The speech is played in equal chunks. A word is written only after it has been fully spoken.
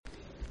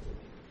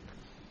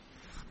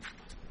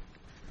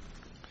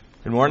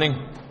Good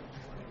morning.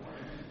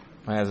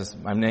 My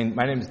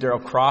name is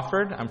Daryl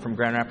Crawford. I'm from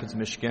Grand Rapids,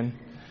 Michigan.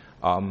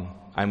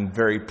 I'm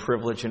very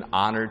privileged and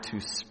honored to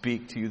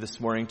speak to you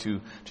this morning,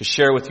 to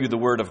share with you the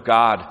Word of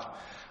God.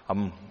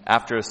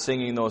 After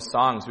singing those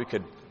songs, we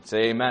could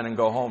say amen and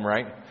go home,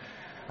 right?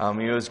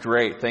 It was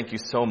great. Thank you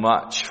so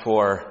much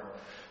for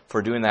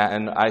doing that.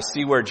 And I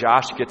see where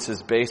Josh gets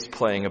his bass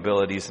playing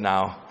abilities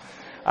now.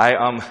 I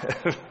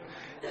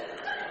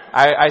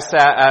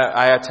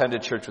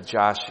attended church with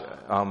Josh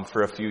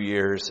for a few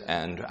years,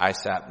 and I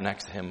sat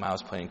next to him. I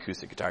was playing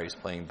acoustic guitar, he's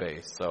playing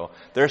bass. So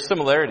there's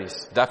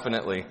similarities,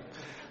 definitely.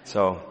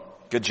 So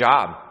good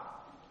job.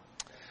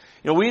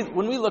 You know,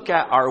 when we look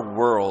at our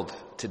world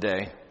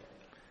today,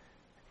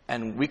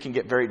 and we can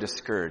get very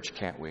discouraged,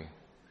 can't we?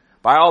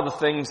 By all the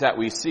things that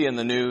we see in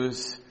the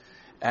news,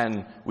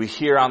 and we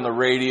hear on the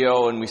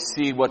radio, and we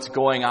see what's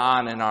going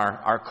on in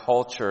our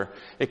culture,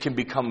 it can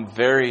become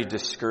very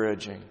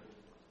discouraging.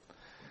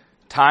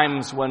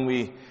 Times when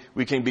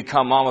we can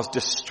become almost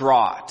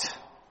distraught.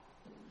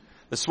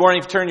 This morning,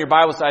 if you turn your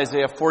Bibles to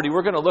Isaiah 40,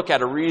 we're going to look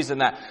at a reason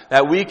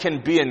that we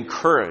can be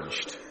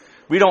encouraged.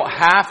 We don't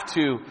have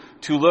to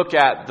look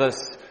at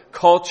this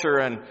culture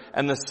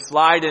and the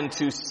slide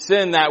into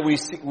sin that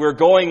we're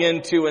going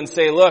into and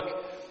say, look,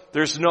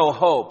 there's no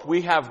hope.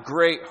 We have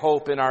great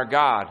hope in our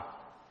God.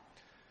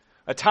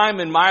 A time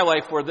in my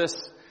life where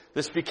this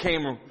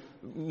became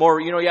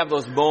more, you have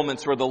those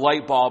moments where the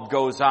light bulb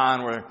goes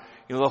on, where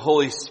the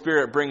Holy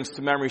Spirit brings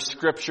to memory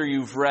scripture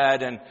you've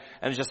read and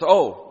it's just,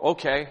 oh,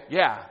 okay,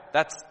 yeah,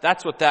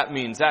 that's what that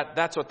means.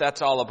 That's what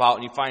that's all about,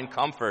 and you find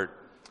comfort.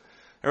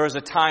 There was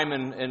a time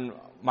in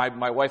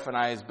my wife and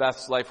I's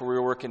Beth's life where we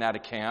were working at a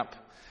camp,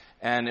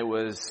 and it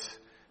was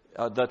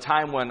the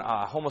time when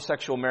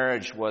homosexual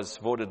marriage was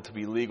voted to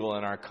be legal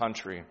in our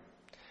country.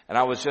 And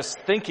I was just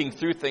thinking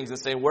through things and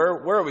saying, where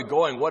are we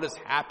going? What is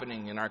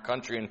happening in our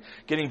country? And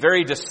getting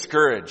very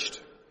discouraged.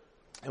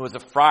 It was a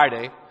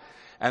Friday.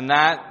 And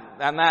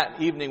that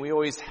evening, we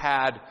always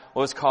had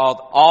what was called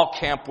all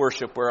camp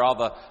worship, where all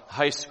the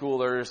high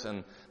schoolers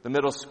and the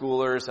middle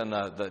schoolers and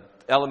the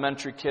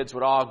elementary kids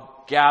would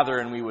all gather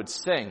and we would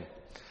sing.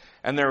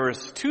 And there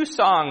was two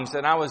songs,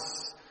 and I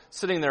was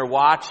sitting there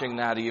watching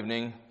that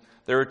evening.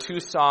 There were two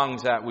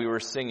songs that we were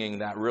singing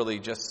that really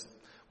just,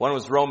 one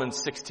was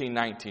Romans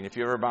 16:19. If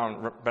you've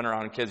ever been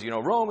around kids,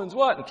 Romans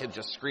what? And kids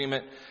just scream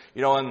it,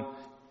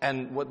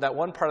 and what that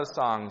one part of the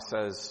song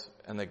says,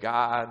 and the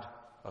God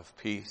of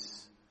peace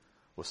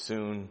will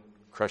soon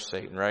crush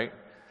Satan, right?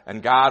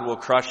 And God will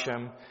crush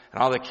him.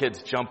 And all the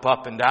kids jump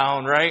up and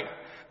down, right?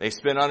 They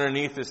spin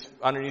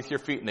underneath your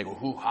feet and they go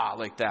hoo-ha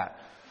like that.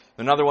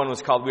 Another one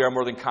was called We Are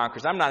More Than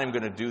Conquerors. I'm not even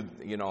going to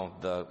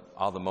do,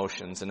 all the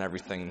motions and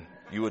everything.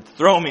 You would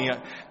throw me,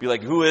 be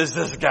like, who is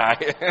this guy?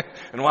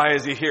 And why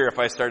is he here if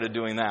I started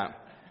doing that?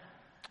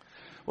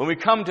 When we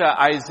come to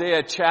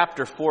Isaiah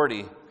chapter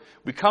 40,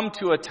 we come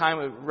to a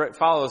time, it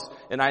follows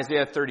in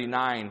Isaiah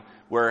 39,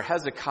 where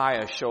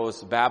Hezekiah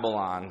shows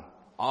Babylon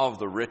all of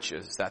the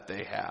riches that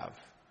they have.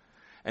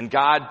 And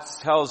God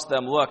tells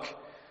them, look,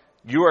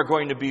 you are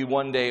going to be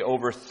one day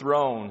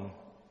overthrown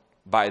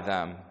by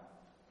them.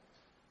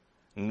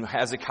 And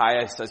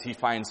Hezekiah says he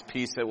finds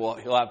peace,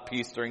 he'll have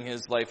peace during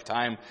his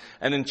lifetime.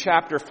 And in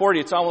chapter 40,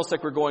 it's almost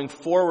like we're going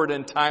forward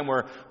in time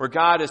where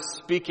God is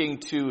speaking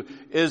to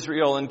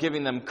Israel and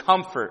giving them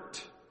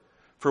comfort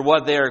for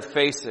what they are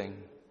facing.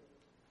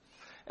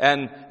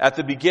 And at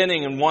the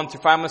beginning in 1 through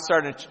 5, I'm going to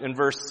start in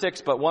verse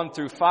 6, but 1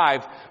 through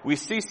 5, we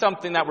see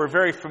something that we're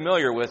very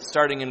familiar with,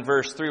 starting in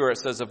verse 3, where it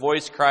says, a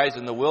voice cries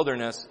in the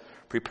wilderness,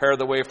 prepare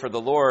the way for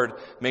the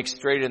Lord, make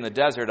straight in the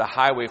desert a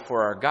highway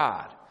for our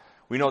God.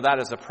 We know that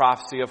as a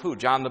prophecy of who?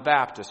 John the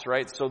Baptist,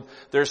 right? So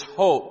there's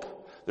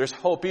hope. There's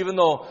hope. Even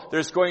though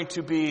there's going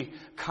to be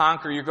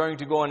you're going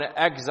to go into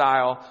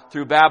exile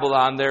through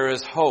Babylon, there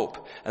is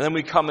hope. And then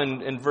we come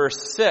in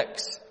verse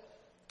 6.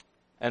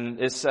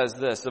 And it says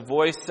this, the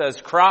voice says,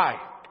 cry.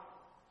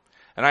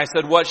 And I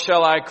said, what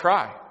shall I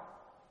cry?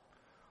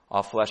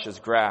 All flesh is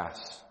grass,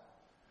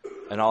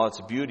 and all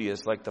its beauty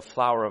is like the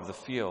flower of the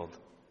field.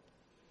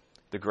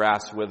 The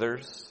grass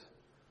withers,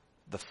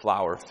 the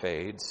flower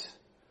fades,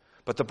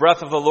 but the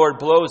breath of the Lord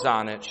blows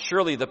on it.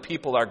 Surely the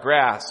people are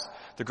grass.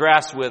 The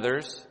grass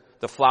withers,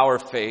 the flower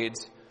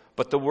fades,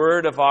 but the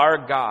word of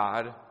our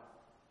God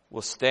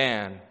will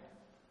stand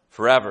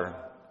forever.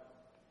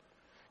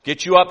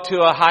 Get you up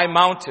to a high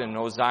mountain,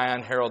 O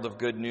Zion, herald of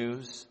good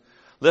news.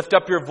 Lift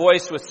up your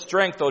voice with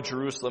strength, O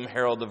Jerusalem,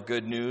 herald of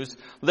good news.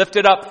 Lift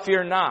it up,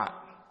 fear not.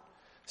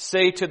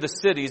 Say to the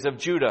cities of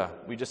Judah,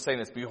 we just sang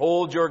this,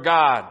 behold your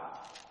God.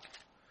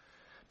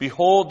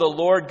 Behold, the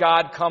Lord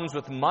God comes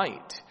with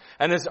might,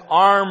 and his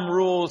arm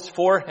rules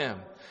for him.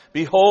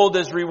 Behold,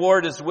 his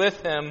reward is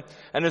with him,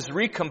 and his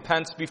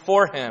recompense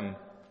before him.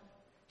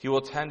 He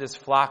will tend his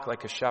flock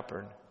like a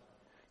shepherd.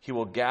 He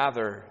will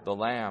gather the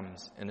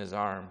lambs in his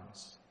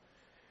arms.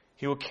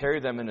 He will carry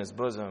them in his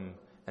bosom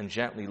and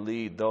gently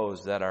lead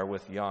those that are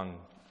with young.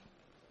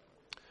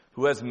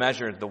 Who has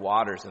measured the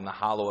waters in the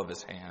hollow of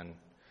his hand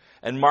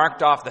and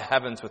marked off the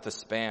heavens with a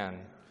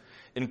span?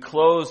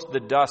 enclosed the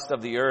dust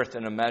of the earth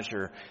in a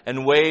measure,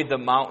 and weighed the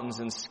mountains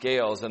in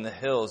scales and the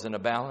hills in a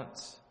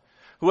balance?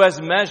 Who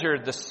has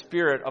measured the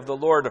Spirit of the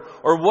Lord?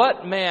 Or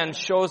what man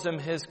shows him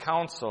his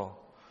counsel?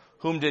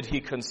 Whom did he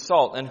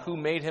consult, and who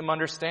made him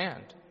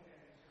understand?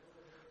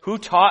 Who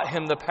taught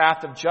him the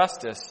path of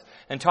justice,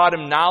 and taught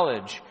him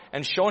knowledge,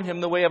 and shown him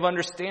the way of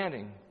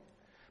understanding?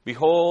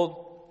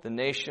 Behold, the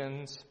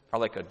nations are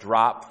like a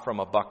drop from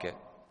a bucket,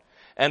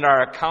 and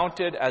are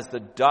accounted as the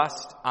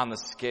dust on the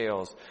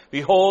scales.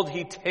 Behold,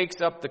 he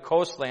takes up the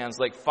coastlands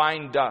like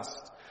fine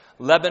dust.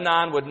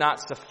 Lebanon would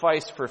not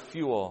suffice for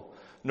fuel,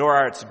 nor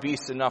are its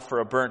beasts enough for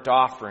a burnt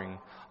offering.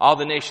 All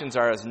the nations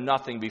are as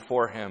nothing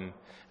before him,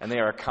 and they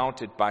are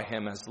accounted by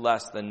him as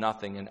less than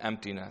nothing in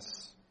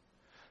emptiness.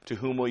 To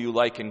whom will you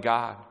liken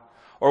God?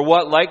 Or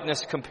what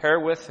likeness compare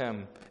with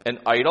him? An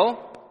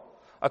idol?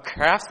 A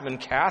craftsman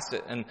casts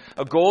it, and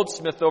a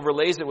goldsmith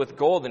overlays it with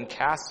gold and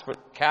casts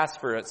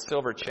for it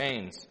silver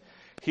chains.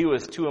 He who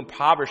is too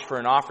impoverished for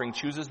an offering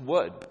chooses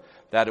wood,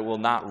 that it will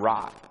not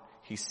rot.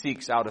 He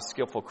seeks out a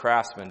skillful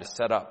craftsman to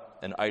set up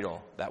an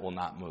idol that will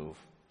not move.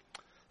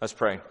 Let's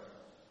pray.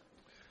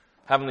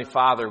 Heavenly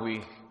Father,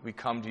 we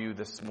come to you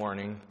this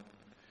morning.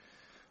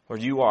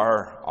 Lord, you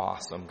are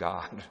awesome,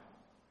 God.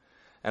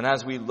 And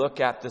as we look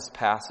at this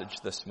passage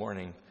this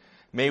morning,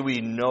 may we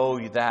know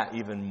that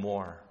even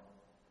more.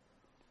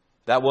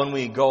 That when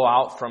we go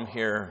out from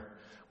here,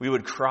 we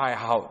would cry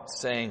out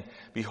saying,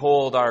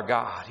 behold our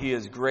God. He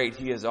is great.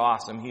 He is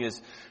awesome. He is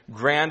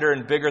grander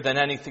and bigger than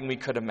anything we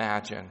could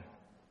imagine.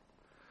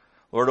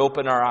 Lord,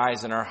 open our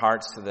eyes and our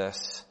hearts to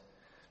this,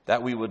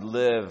 that we would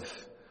live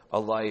a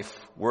life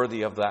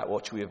worthy of that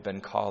which we have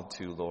been called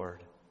to,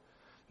 Lord.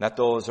 That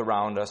those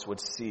around us would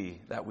see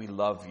that we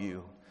love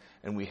you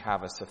and we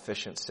have a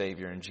sufficient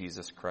Savior in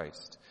Jesus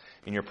Christ.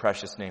 In your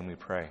precious name we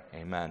pray.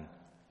 Amen.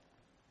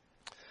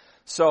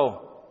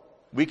 So,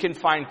 we can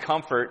find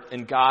comfort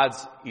in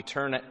God's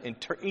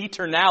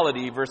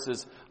eternality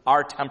versus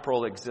our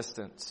temporal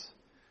existence.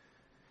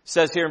 It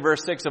says here in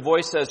verse 6, a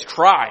voice says,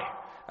 cry.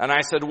 And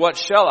I said, what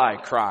shall I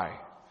cry?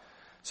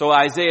 So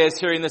Isaiah is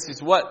hearing this. He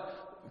says,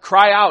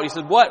 cry out. He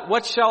said,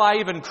 what shall I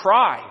even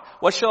cry?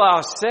 What shall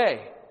I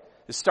say?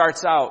 It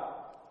starts out,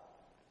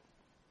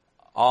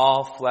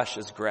 all flesh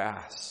is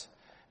grass,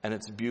 and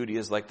its beauty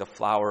is like the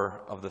flower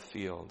of the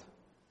field.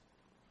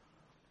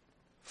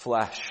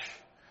 Flesh.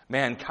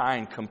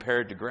 Mankind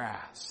compared to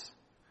grass.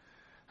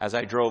 As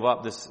I drove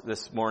up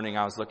this morning,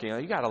 I was looking,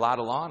 you got a lot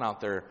of lawn out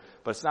there,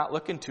 but it's not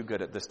looking too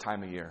good at this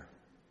time of year.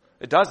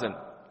 It doesn't,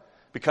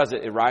 because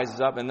it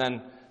rises up, and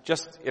then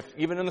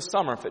even in the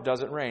summer, if it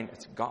doesn't rain,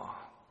 it's gone.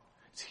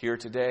 It's here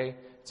today,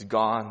 it's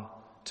gone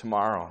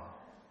tomorrow.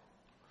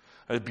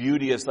 The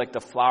beauty is like the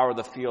flower of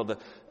the field.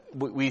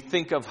 We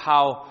think of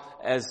how,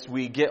 as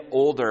we get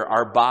older,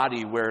 our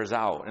body wears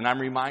out. And I'm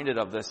reminded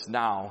of this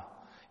now,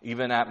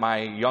 even at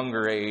my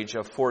younger age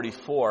of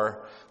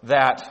 44,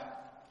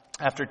 that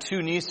after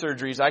 2 knee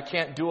surgeries, I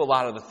can't do a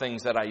lot of the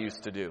things that I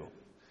used to do.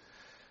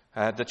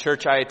 At the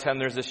church I attend,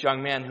 there's this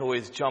young man who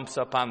always jumps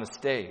up on the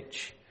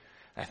stage.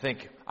 I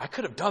think, I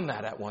could have done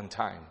that at one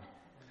time.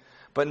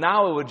 But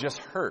now it would just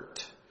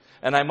hurt.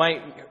 And I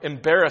might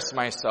embarrass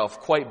myself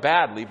quite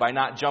badly by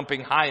not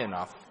jumping high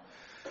enough.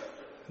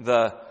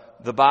 The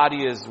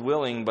body is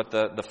willing, but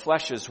the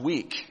flesh is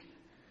weak.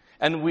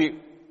 And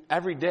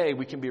every day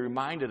we can be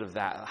reminded of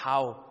that,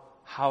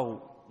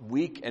 how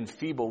weak and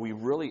feeble we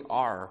really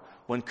are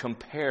when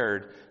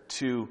compared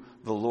to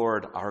the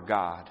Lord our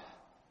God.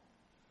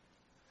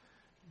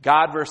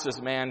 God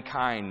versus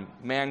mankind.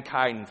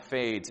 Mankind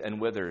fades and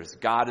withers.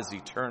 God is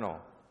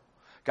eternal.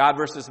 God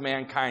versus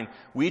mankind.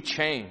 We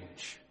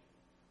change.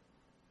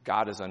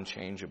 God is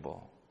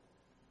unchangeable.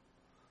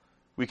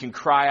 We can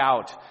cry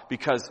out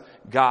because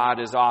God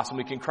is awesome.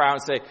 We can cry out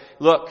and say,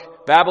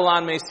 look,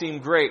 Babylon may seem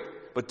great,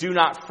 but do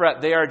not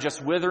fret. They are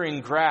just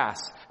withering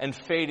grass and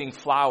fading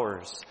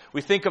flowers.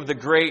 We think of the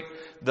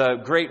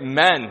great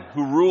men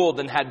who ruled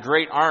and had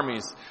great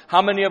armies.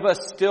 How many of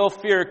us still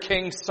fear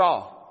King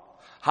Saul?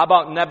 How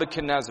about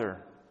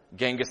Nebuchadnezzar,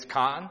 Genghis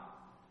Khan,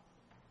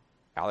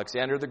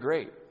 Alexander the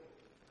Great,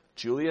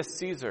 Julius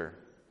Caesar,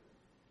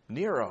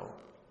 Nero,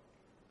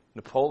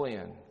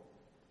 Napoleon,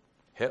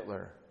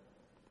 Hitler?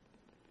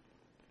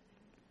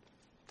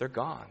 They're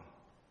gone.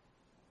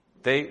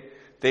 They've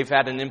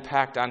had an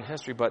impact on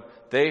history,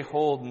 but they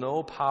hold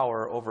no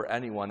power over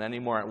anyone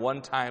anymore. At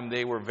one time,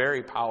 they were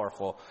very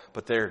powerful,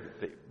 but they're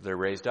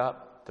raised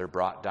up, they're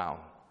brought down.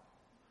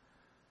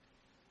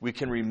 We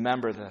can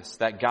remember this,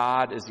 that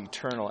God is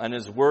eternal, and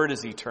His Word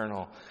is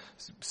eternal.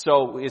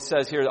 So it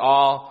says here,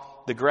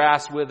 all the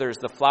grass withers,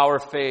 the flower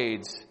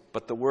fades,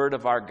 but the Word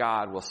of our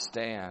God will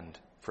stand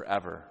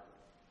forever.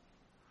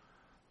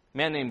 A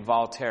man named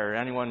Voltaire,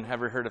 anyone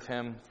ever heard of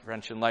him?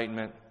 French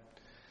Enlightenment.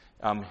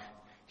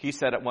 He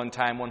said at one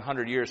time,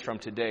 100 years from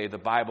today, the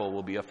Bible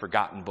will be a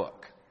forgotten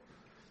book.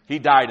 He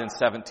died in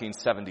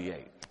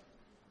 1778.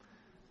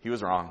 He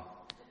was wrong.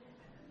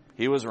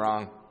 He was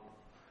wrong.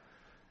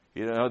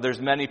 You know, there's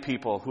many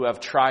people who have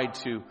tried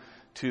to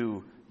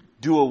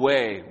do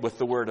away with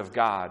the Word of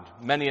God.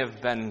 Many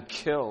have been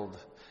killed.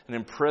 and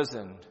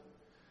imprisoned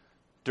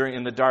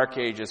in the Dark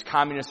Ages,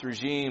 communist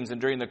regimes, and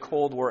during the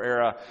Cold War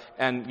era,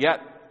 and yet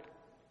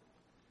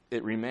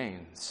it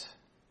remains.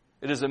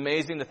 It is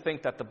amazing to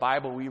think that the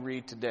Bible we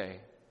read today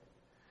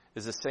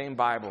is the same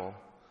Bible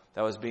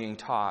that was being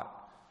taught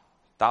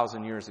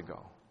 1,000 years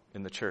ago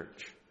in the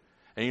church.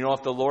 And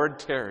if the Lord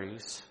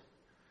tarries,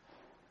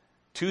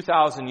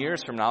 2,000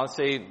 years from now, let's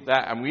say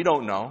that, and we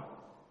don't know,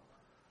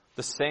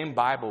 the same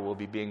Bible will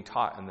be being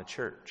taught in the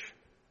church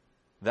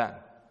then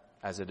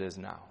as it is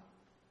now.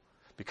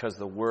 Because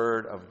the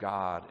Word of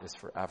God is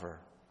forever.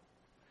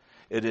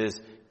 It is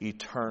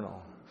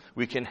eternal.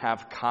 We can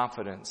have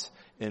confidence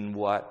in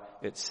what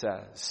it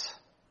says.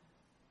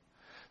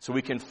 So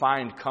we can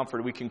find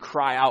comfort. We can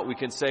cry out. We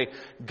can say,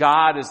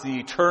 God is the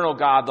eternal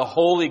God, the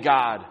holy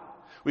God.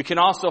 We can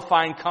also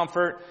find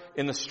comfort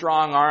in the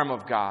strong arm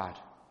of God.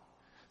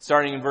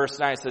 Starting in verse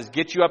 9, it says,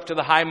 get you up to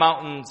the high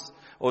mountains,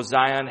 O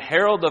Zion,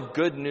 herald of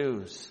good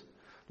news.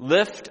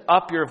 Lift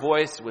up your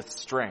voice with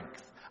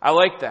strength. I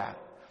like that.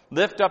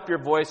 Lift up your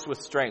voice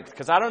with strength.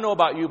 Because I don't know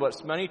about you,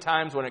 but many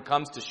times when it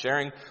comes to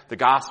sharing the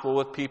gospel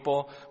with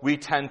people, we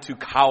tend to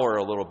cower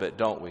a little bit,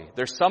 don't we?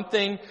 There's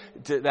something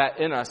that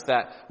in us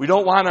that we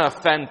don't want to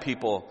offend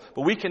people,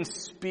 but we can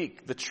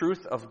speak the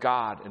truth of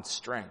God in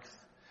strength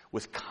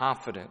with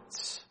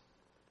confidence.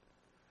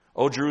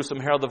 O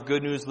Jerusalem, herald of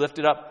good news, lift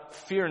it up,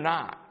 fear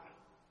not.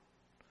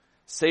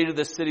 Say to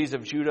the cities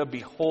of Judah,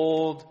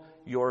 behold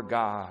your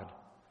God.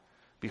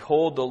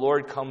 Behold, the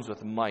Lord comes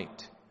with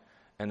might,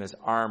 and his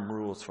arm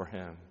rules for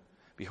him.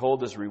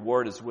 Behold, his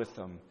reward is with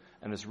him,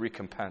 and his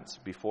recompense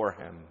before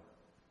him.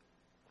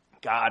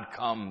 God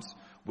comes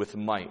with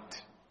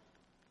might.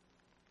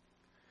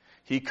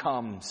 He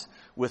comes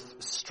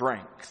with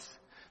strength.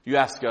 You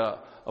ask a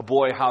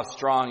boy how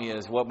strong he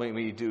is, what might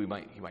he do? He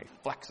might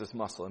flex his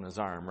muscle in his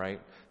arm,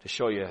 right? To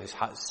show you his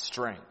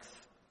strength.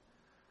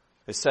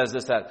 It says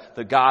this, that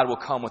the God will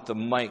come with the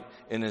might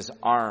in his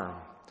arm.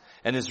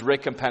 And his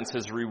recompense,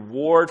 his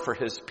reward for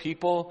his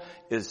people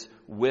is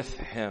with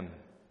him.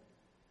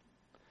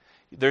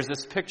 There's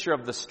this picture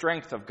of the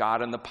strength of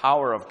God and the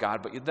power of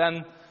God, but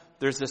then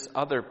there's this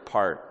other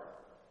part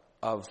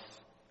of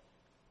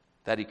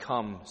that he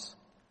comes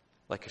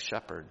like a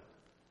shepherd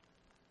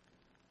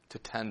to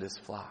tend his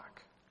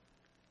flock.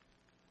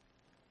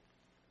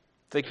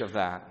 Think of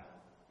that,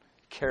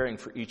 caring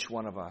for each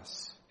one of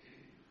us.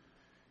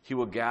 He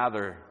will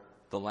gather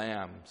the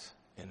lambs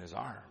in his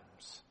arms.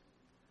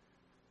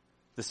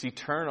 This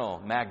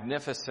eternal,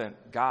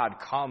 magnificent God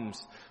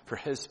comes for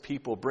his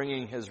people,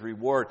 bringing his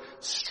reward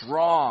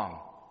strong.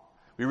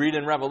 We read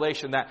in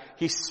Revelation that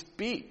he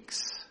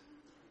speaks,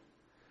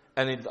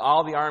 and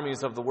all the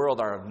armies of the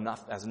world are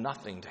as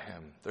nothing to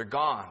him. They're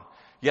gone.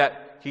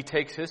 Yet he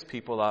takes his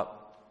people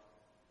up,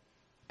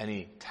 and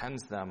he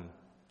tends them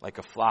like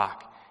a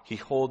flock. He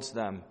holds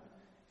them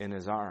in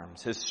his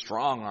arms, his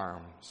strong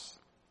arms.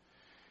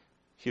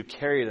 He'll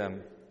carry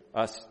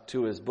us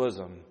to his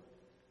bosom.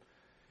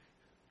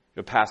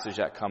 The passage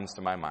that comes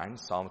to my mind,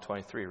 Psalm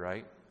 23,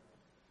 right?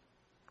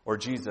 Or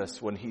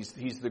Jesus, when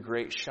he's the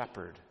great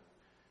shepherd.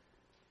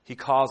 He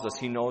calls us,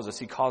 he knows us,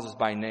 he calls us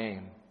by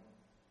name.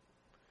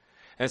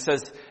 And it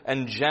says,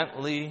 and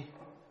gently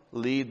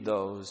lead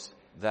those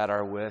that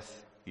are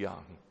with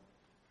young.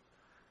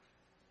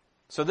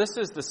 So this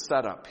is the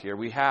setup here.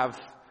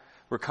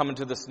 We're coming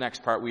to this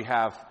next part. We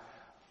have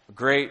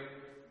great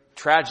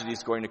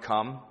tragedies going to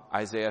come,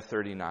 Isaiah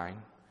 39.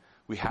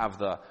 We have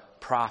the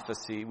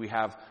prophecy. We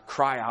have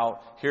cry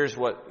out. Here's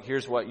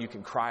what you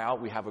can cry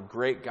out. We have a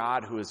great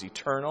God who is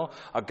eternal,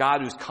 a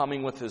God who's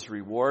coming with his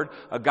reward,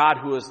 a God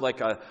who is like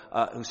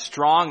who's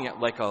strong yet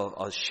like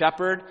a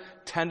shepherd,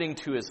 tending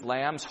to his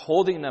lambs,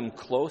 holding them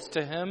close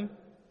to him,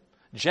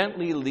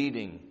 gently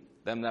leading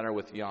them that are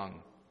with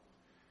young.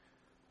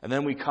 And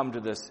then we come to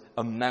this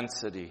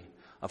immensity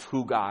of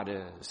who God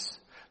is,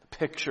 the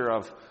picture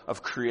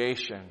of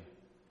creation.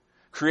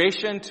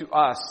 Creation to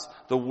us,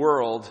 the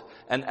world,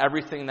 and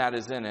everything that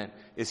is in it,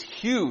 is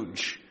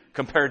huge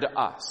compared to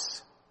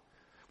us.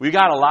 We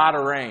got a lot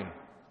of rain.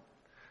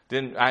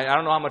 I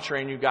don't know how much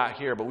rain you got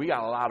here, but we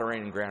got a lot of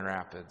rain in Grand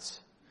Rapids.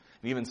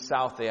 And even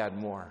south, they had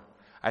more.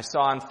 I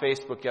saw on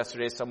Facebook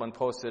yesterday someone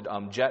posted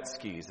jet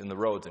skis in the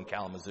roads in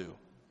Kalamazoo.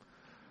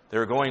 They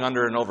were going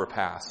under an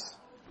overpass.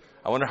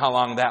 I wonder how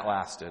long that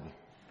lasted.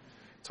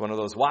 It's one of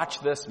those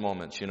watch this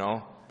moments, you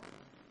know.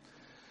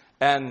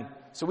 And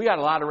so we got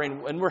a lot of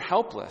rain, and we're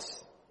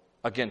helpless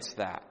against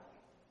that.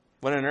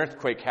 When an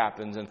earthquake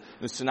happens and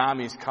the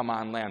tsunamis come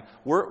on land,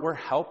 we're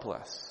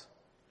helpless.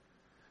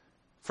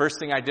 First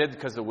thing I did,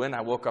 because of the wind,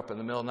 I woke up in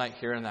the middle of the night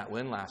hearing that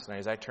wind last night.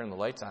 As I turned the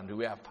lights on, do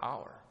we have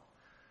power?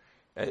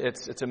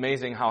 It's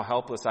amazing how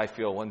helpless I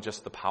feel when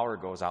just the power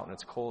goes out and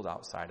it's cold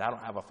outside. I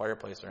don't have a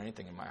fireplace or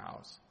anything in my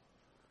house.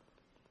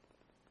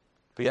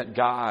 But yet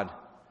God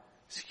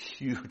is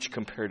huge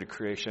compared to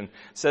creation.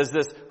 It says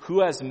this,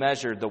 who has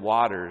measured the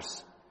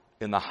waters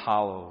in the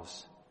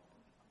hollows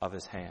of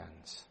his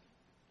hands?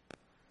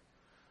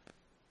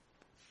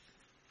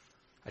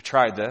 I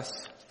tried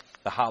this,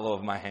 the hollow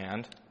of my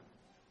hand.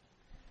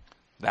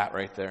 That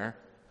right there.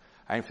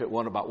 I can fit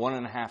about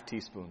 1.5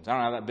 teaspoons. I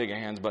don't have that big of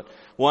hands, but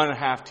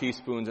 1.5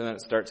 teaspoons, and then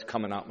it starts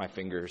coming out my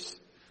fingers.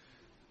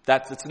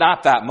 It's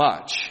not that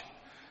much.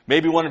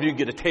 Maybe one of you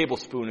get a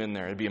tablespoon in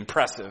there. It'd be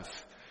impressive,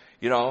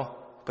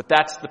 But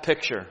that's the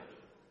picture.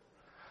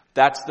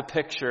 That's the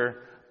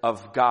picture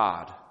of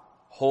God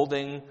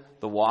holding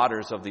the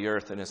waters of the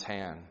earth in his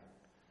hand.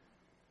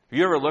 Have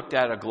you ever looked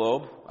at a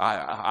globe?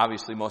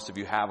 Obviously, most of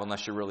you have,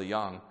 unless you're really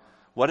young.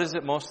 What is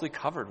it mostly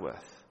covered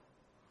with?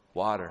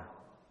 Water.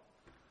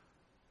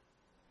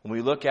 When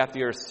we look at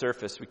the earth's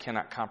surface, we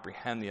cannot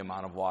comprehend the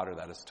amount of water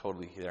that is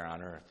totally there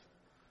on earth.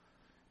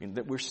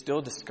 That we're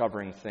still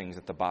discovering things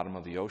at the bottom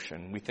of the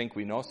ocean. We think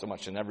we know so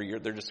much, and every year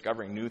they're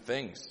discovering new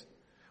things.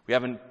 We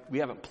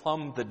haven't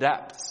plumbed the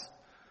depths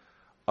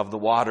of the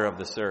water of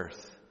this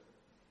earth.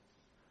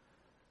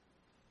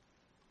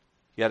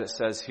 Yet it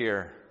says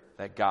here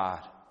that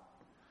God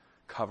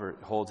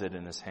holds it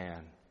in his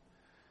hand.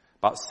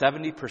 About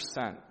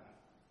 70%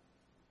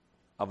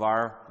 of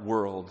our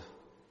world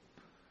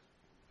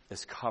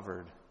is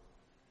covered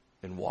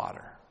in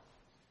water.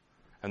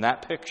 And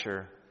that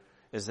picture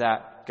is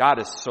that God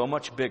is so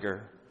much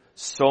bigger,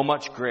 so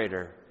much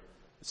greater.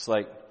 It's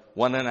like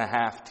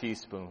 1.5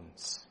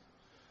 teaspoons.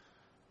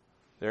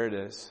 There it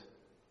is.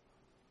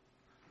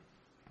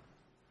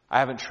 I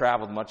haven't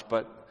traveled much,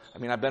 but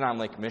I've been on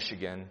Lake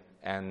Michigan,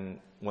 and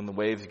when the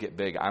waves get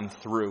big, I'm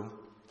through.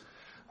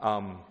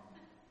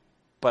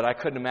 But I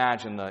couldn't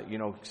imagine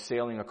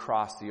sailing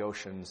across the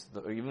oceans,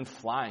 even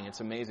flying. It's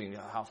amazing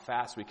how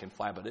fast we can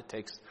fly, but it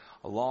takes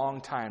a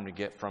long time to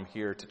get from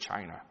here to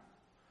China.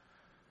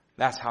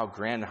 That's how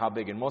grand and how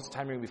big. And most of the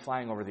time you're going to be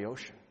flying over the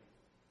ocean.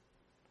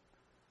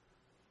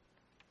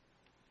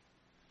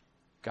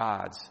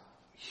 God's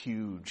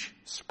huge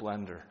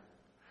splendor.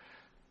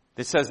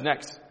 It says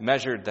next,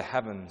 measured the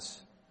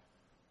heavens.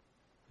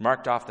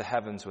 Marked off the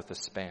heavens with a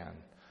span.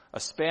 A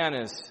span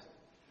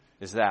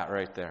is that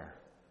right there.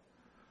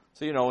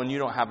 So, when you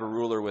don't have a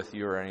ruler with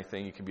you or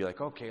anything, you can be like,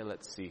 okay,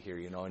 let's see here,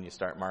 and you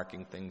start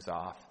marking things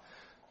off.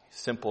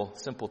 Simple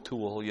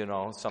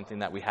tool, something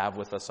that we have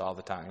with us all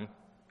the time.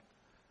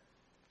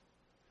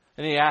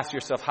 And you ask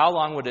yourself, how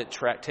long would it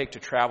take to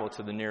travel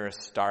to the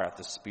nearest star at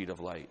the speed of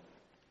light?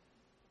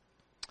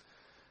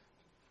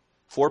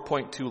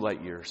 4.2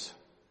 light years.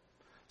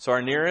 So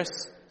our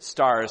nearest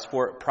star is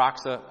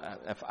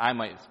if I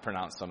might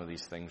pronounce some of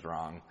these things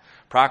wrong,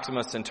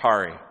 Proxima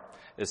Centauri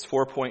is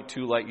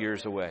 4.2 light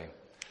years away.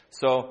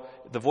 So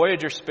the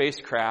Voyager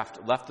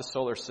spacecraft left the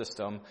solar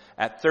system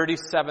at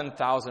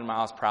 37,000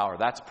 miles per hour.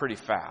 That's pretty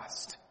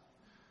fast.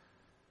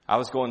 I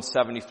was going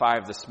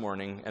 75 this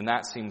morning, and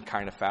that seemed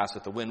kind of fast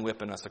with the wind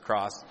whipping us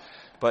across.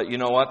 But you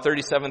know what?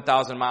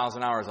 37,000 miles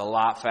an hour is a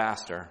lot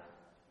faster.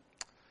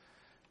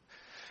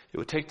 It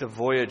would take the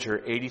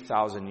Voyager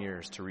 80,000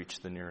 years to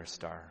reach the nearest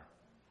star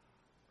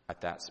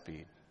at that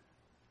speed.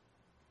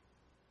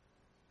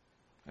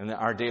 And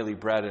our daily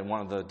bread, in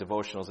one of the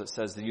devotionals, it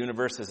says the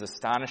universe is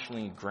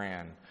astonishingly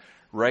grand.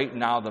 Right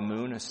now, the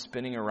moon is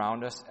spinning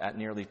around us at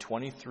nearly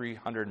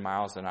 2,300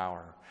 miles an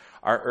hour.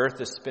 Our earth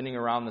is spinning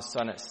around the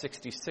sun at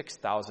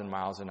 66,000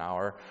 miles an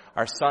hour.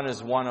 Our sun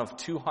is one of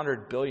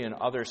 200 billion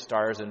other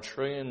stars and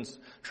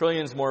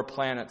trillions more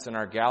planets in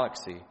our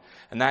galaxy.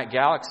 And that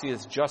galaxy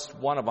is just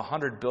one of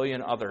 100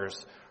 billion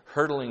others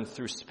hurtling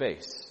through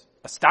space.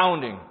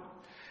 Astounding!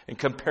 In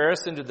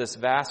comparison to this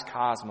vast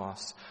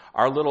cosmos,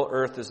 our little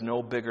earth is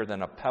no bigger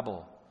than a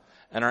pebble,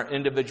 and our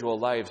individual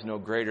lives no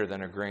greater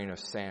than a grain of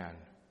sand.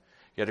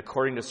 Yet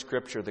according to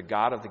Scripture, the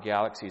God of the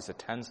galaxies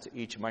attends to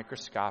each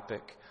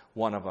microscopic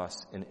one of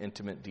us in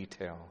intimate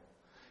detail.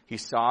 He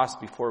saw us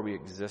before we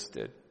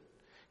existed.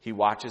 He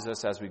watches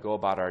us as we go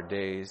about our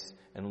days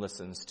and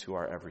listens to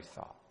our every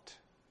thought.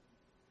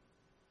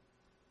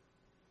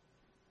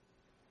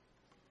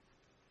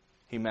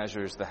 He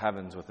measures the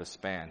heavens with a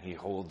span. He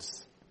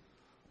holds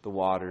the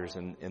waters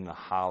in the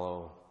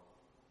hollow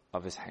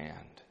of his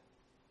hand.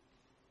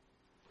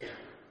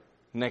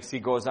 Next, he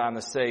goes on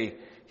to say,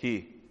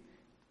 he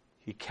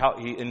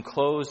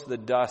enclosed the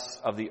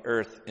dust of the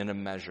earth in a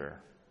measure.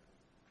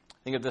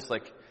 Think of this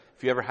like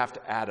if you ever have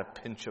to add a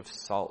pinch of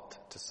salt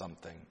to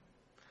something,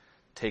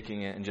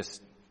 taking it and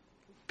just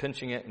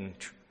pinching it, and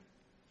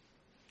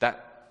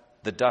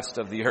the dust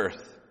of the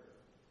earth.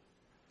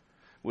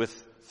 With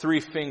 3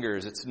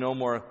 fingers, it's no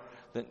more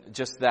than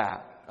just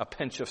that, a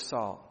pinch of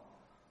salt.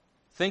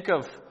 Think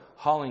of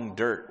hauling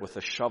dirt with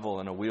a shovel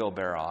and a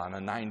wheelbarrow on a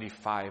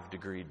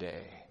 95-degree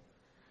day.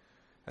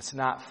 That's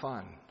not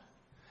fun.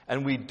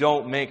 And we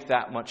don't make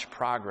that much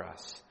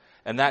progress.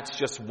 And that's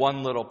just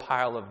one little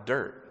pile of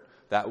dirt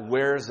that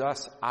wears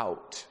us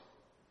out.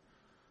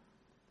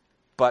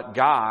 But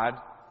God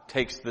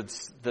takes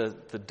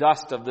the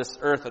dust of this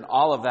earth and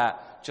all of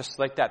that just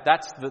like that.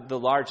 That's the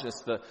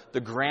largeness, the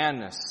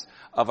grandness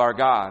of our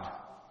God.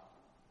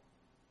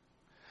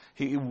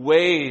 He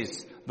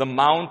weighs the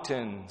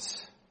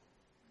mountains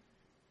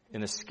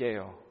in a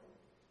scale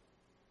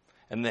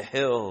and the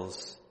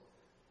hills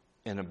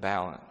in a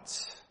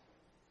balance.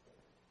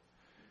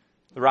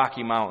 The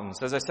Rocky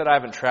Mountains. As I said, I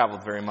haven't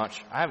traveled very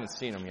much. I haven't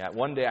seen them yet.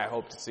 One day I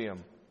hope to see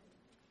them.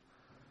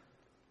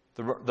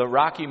 The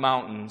Rocky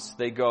Mountains,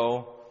 they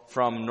go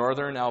from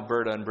northern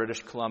Alberta and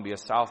British Columbia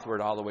southward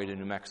all the way to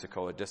New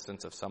Mexico, a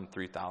distance of some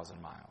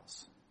 3,000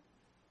 miles.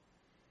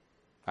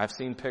 I've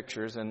seen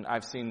pictures, and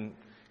I've seen,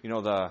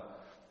 the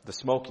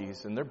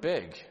Smokies, and they're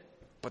big.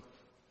 But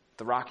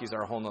the Rockies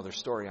are a whole other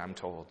story, I'm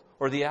told.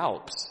 Or the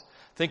Alps.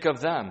 Think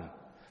of them.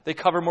 They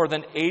cover more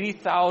than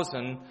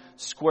 80,000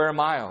 square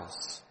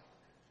miles.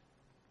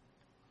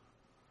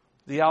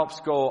 The Alps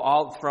go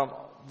all from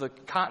the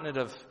continent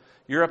of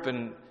Europe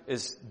and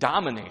is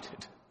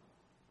dominated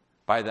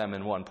by them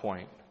in one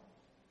point.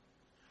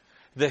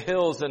 The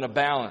hills in a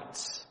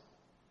balance.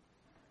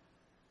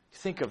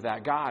 Think of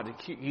that.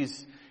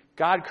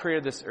 God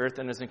created this earth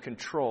and is in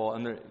control.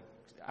 And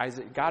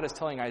God is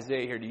telling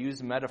Isaiah here to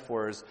use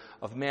metaphors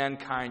of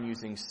mankind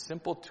using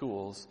simple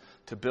tools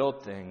to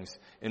build things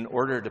in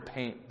order to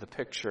paint the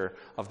picture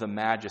of the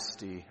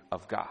majesty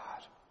of God.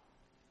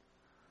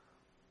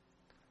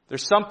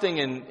 There's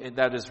something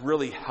that has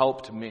really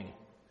helped me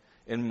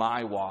in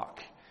my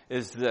walk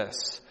is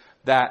this,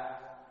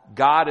 that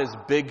God is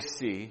big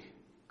C,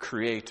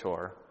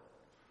 creator,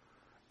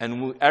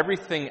 and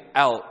everything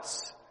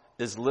else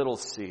is little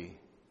c,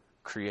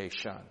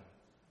 creation.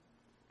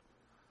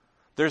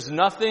 There's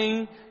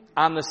nothing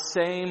on the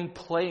same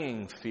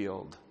playing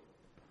field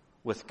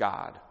with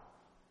God.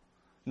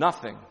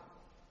 Nothing.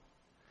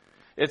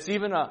 It's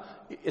even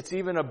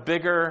a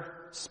bigger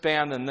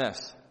span than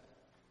this.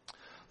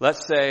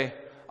 Let's say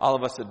all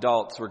of us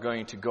adults were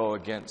going to go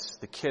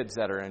against the kids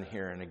that are in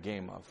here in a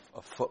game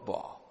of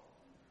football.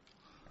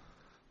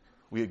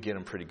 We would get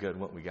them pretty good,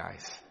 wouldn't we,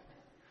 guys?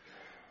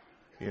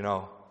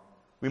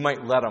 We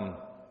might let them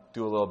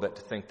do a little bit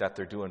to think that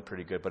they're doing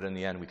pretty good, but in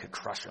the end we could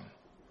crush them.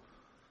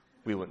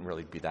 We wouldn't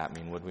really be that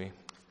mean, would we?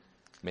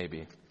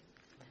 Maybe.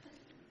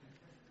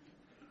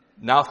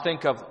 Now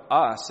think of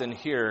us in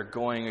here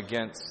going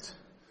against,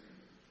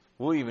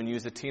 we'll even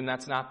use a team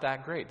that's not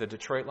that great, the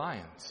Detroit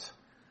Lions.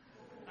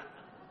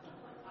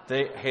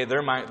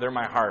 They're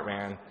my heart,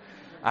 man.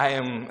 I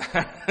am,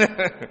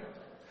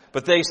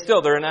 but they're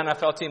an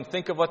NFL team.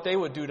 Think of what they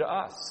would do to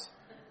us.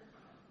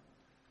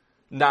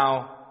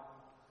 Now,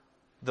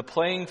 the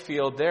playing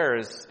field there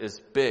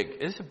is big.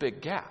 It's a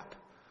big gap.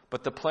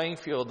 But the playing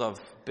field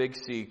of big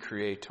C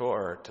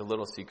creator to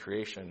little c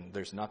creation,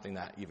 there's nothing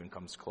that even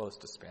comes close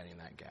to spanning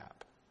that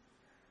gap.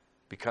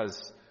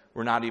 Because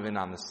we're not even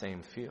on the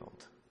same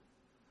field.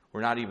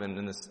 We're not even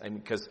in this,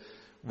 because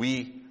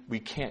we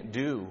can't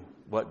do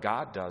what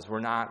God does. We're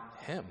not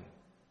Him.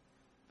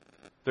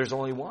 There's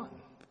only one.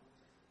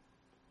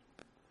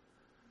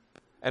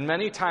 And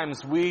many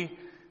times we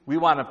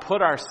want to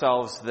put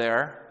ourselves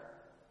there.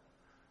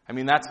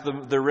 That's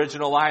the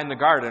original lie in the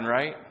garden,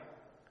 right?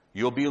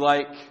 You'll be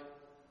like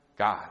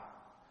God,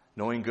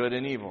 knowing good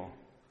and evil.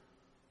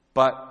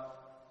 But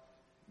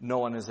no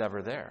one is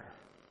ever there.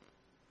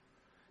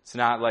 It's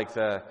not like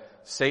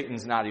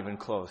Satan's not even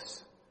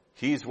close.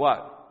 He's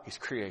what? He's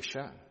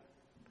creation.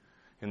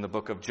 In the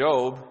book of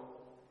Job,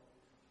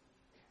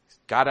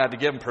 God had to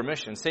give him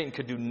permission. Satan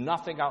could do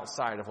nothing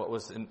outside of what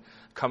was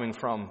coming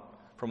from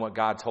what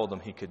God told him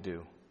he could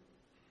do.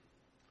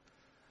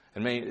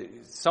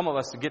 And some of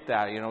us get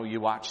that, you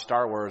watch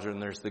Star Wars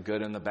and there's the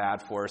good and the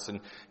bad force and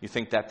you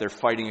think that they're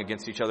fighting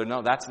against each other.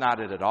 No, that's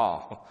not it at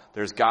all.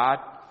 There's God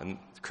and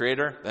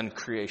creator, then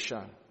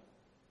creation.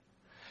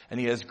 And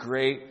He has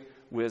great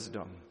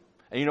wisdom.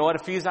 And you know what?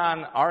 If He's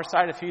on our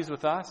side, if He's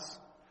with us,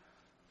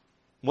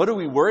 what do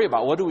we worry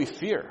about? What do we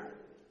fear?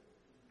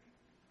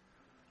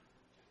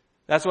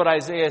 That's what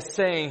Isaiah is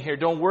saying here.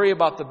 Don't worry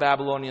about the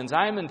Babylonians.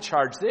 I am in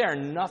charge. They are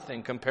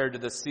nothing compared to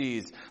the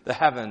seas, the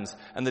heavens,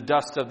 and the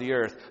dust of the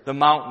earth, the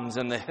mountains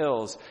and the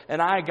hills.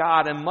 And I,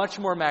 God, am much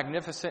more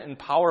magnificent and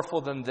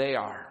powerful than they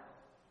are.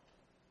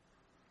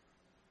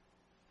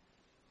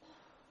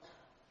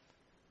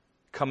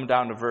 Come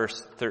down to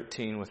verse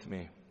 13 with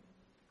me.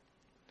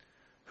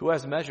 Who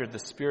has measured the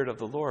Spirit of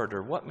the Lord,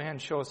 or what man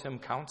shows Him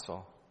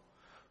counsel?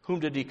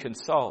 Whom did He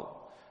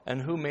consult,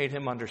 and who made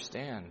Him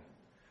understand?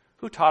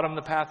 Who taught him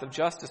the path of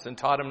justice and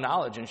taught him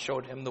knowledge and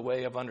showed him the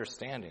way of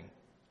understanding?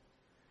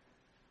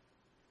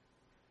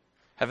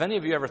 Have any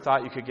of you ever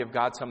thought you could give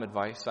God some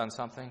advice on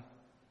something?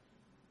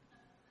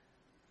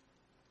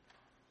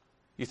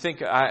 You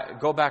think,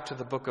 go back to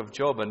the book of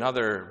Job,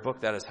 another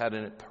book that has had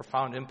a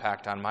profound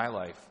impact on my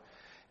life,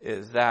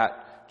 is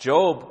that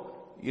Job,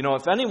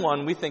 if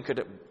anyone we think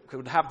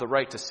could have the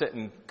right to sit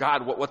and,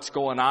 God, what's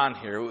going on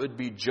here? It would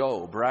be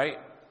Job, right?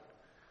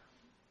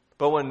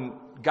 But when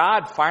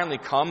God finally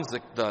comes,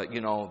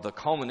 the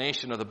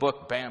culmination of the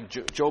book, bam,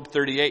 Job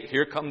 38,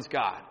 here comes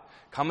God,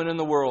 coming in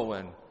the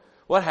whirlwind.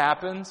 What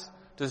happens?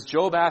 Does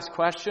Job ask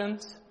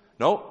questions?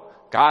 Nope.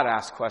 God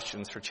asks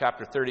questions for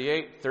chapter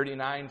 38,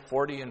 39,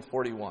 40, and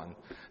 41.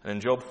 And in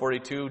Job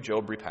 42,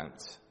 Job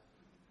repents.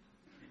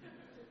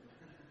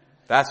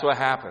 That's what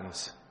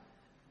happens.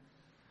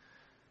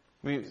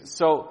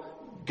 So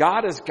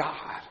God is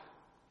God.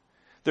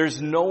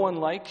 There's no one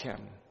like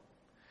Him.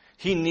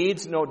 He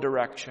needs no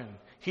direction.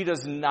 He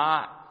does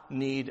not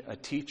need a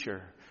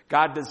teacher.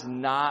 God does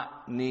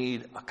not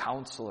need a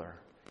counselor.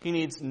 He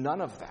needs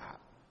none of that.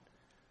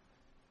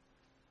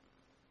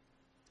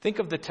 Think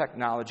of the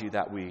technology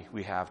that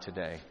we have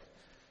today.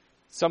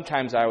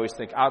 Sometimes I always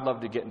think, I'd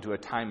love to get into a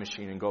time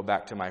machine and go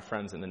back to my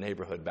friends in the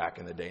neighborhood back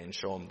in the day and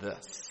show them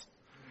this.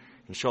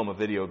 And show them a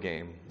video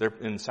game. They're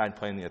inside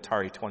playing the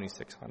Atari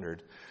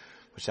 2600,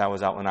 which that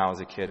was out when I was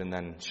a kid, and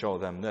then show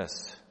them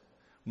this.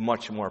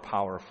 Much more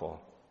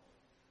powerful.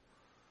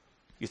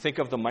 You think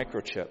of the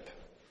microchip.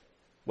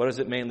 What is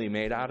it mainly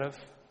made out of?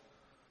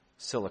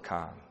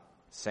 Silicon,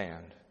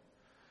 sand.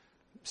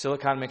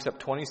 Silicon makes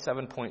up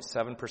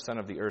 27.7%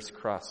 of the Earth's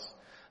crust.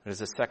 It is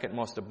the second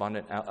most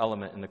abundant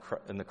element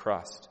in the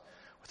crust,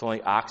 with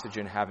only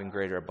oxygen having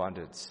greater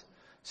abundance.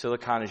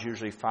 Silicon is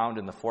usually found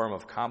in the form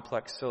of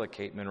complex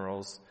silicate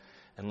minerals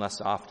and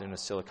less often a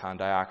silicon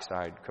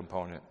dioxide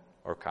component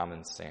or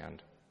common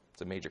sand.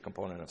 It's a major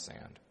component of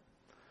sand.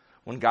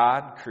 When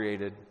God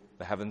created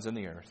the heavens and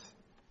the earth,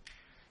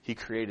 He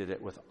created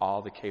it with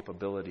all the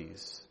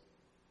capabilities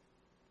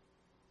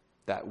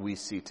that we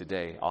see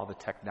today, all the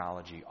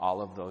technology,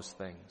 all of those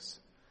things.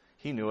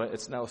 He knew it.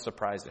 It's no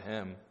surprise to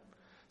Him.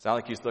 It's not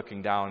like He's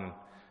looking down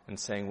and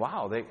saying,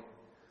 wow,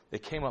 they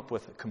came up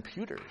with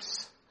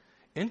computers.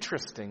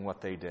 Interesting what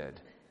they did.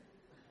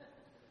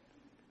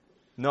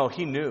 No,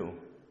 He knew.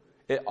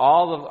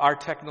 All of our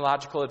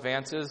technological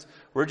advances,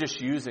 we're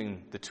just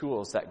using the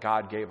tools that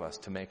God gave us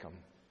to make them.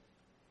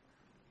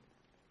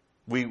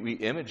 We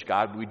image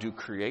God, we do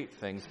create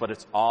things, but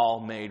it's all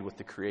made with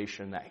the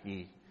creation that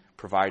He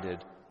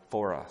provided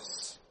for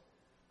us.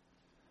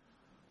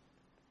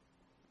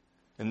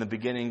 In the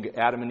beginning,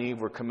 Adam and Eve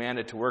were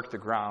commanded to work the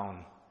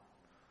ground.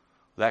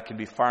 That can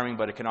be farming,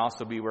 but it can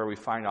also be where we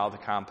find all the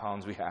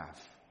compounds we have.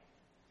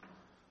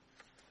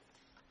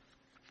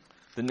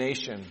 The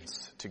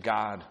nations to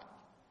God,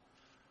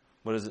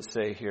 what does it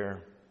say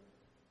here?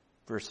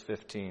 Verse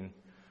 15,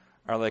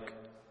 are like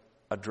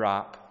a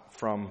drop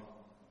from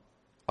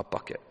a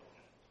bucket.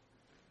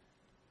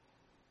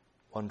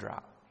 One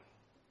drop.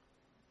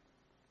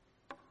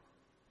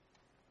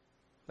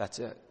 That's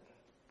it.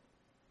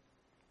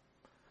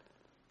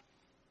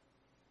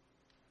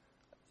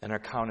 And are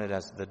counted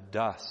as the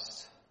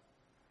dust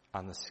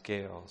on the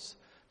scales.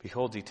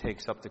 Behold, He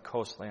takes up the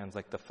coastlands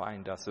like the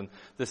fine dust. And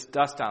this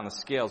dust on the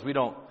scales, we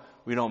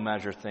don't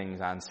measure things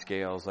on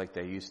scales like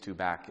they used to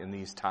back in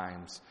these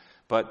times.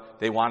 But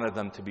they wanted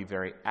them to be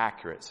very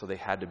accurate, so they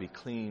had to be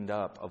cleaned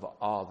up of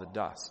all the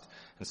dust.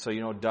 And so,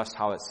 dust,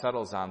 how it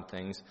settles on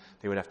things,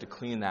 they would have to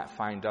clean that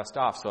fine dust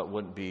off so it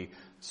wouldn't be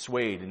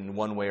swayed in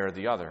one way or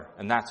the other.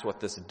 And that's what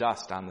this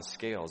dust on the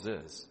scales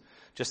is.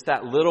 Just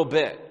that little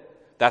bit.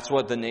 That's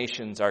what the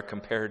nations are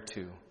compared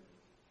to.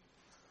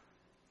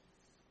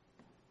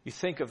 You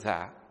think of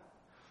that.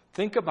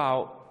 Think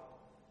about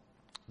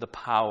the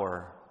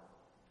power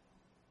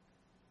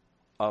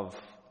of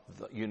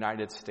the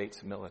United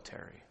States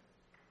military.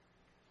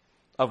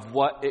 Of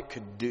what it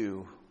could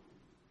do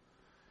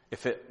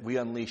if we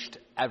unleashed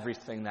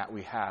everything that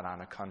we had on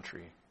a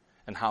country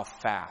and how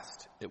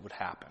fast it would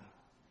happen.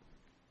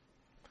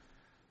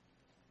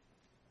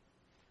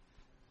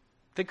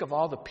 Think of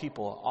all the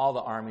people, all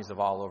the armies of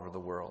all over the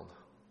world.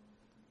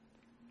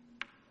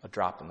 A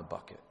drop in the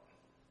bucket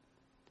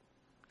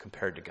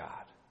compared to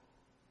God.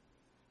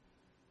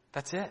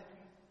 That's it.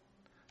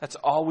 That's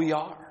all we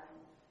are.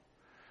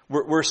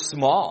 We're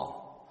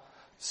small.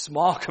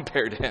 Small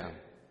compared to Him.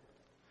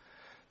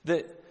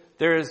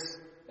 There's,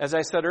 as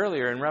I said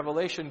earlier in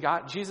Revelation,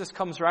 Jesus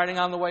comes riding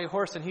on the white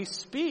horse and He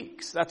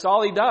speaks. That's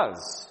all He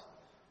does.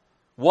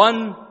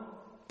 One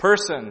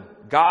person,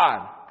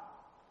 God.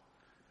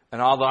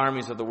 And all the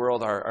armies of the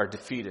world are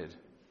defeated,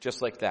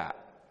 just like that.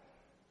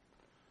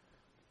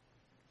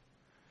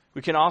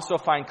 We can also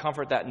find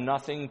comfort that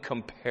nothing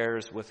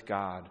compares with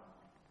God.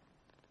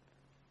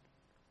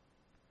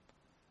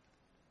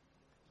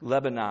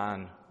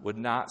 Lebanon would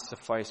not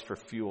suffice for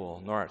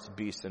fuel, nor its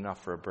beasts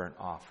enough for a burnt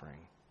offering.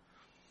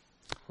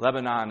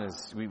 Lebanon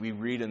is, we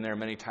read in there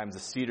many times, the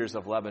cedars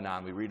of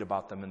Lebanon. We read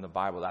about them in the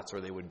Bible. That's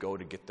where they would go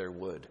to get their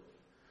wood.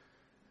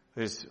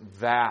 There's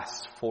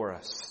vast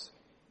forests.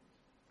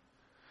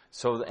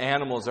 So the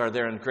animals are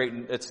there in great,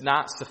 it's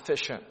not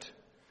sufficient.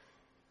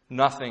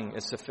 Nothing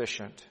is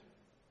sufficient.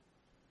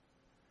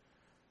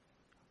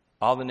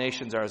 All the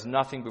nations are as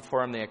nothing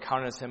before Him. They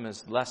account Him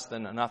as less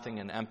than nothing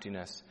and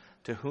emptiness.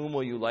 To whom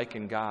will you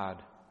liken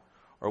God?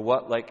 Or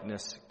what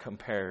likeness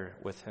compare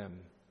with Him?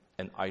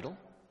 An idol?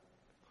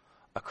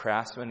 A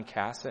craftsman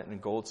casts it, and a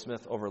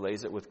goldsmith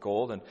overlays it with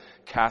gold and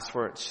casts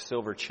for it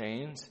silver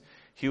chains.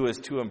 He who is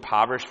too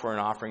impoverished for an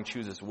offering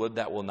chooses wood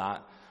that will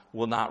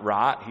not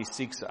rot. He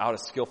seeks out a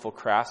skillful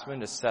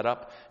craftsman to set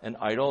up an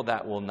idol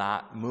that will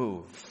not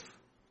move.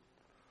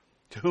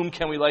 To whom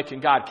can we liken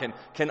God?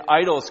 Can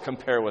idols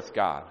compare with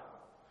God?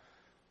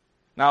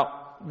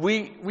 Now,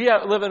 we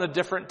live in a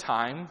different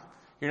time.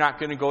 You're not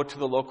going to go to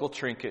the local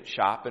trinket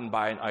shop and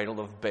buy an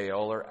idol of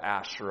Baal or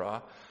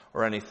Asherah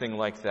or anything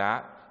like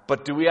that.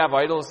 But do we have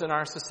idols in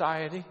our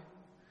society?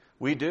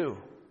 We do.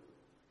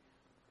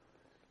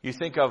 You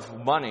think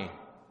of money,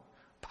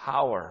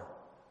 power,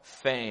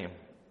 fame,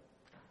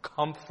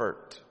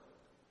 comfort.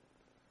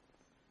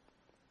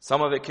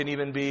 Some of it can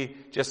even be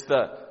just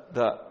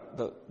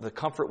the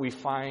comfort we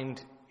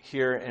find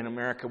here in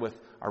America with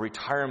our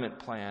retirement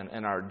plan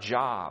and our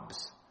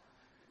jobs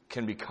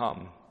can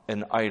become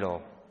an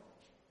idol.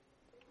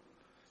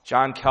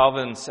 John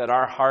Calvin said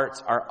our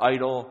hearts are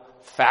idol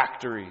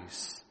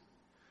factories.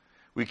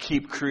 We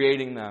keep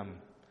creating them.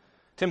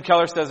 Tim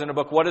Keller says in a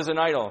book, what is an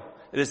idol?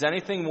 It is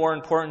anything more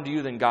important to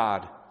you than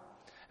God.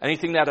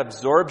 Anything that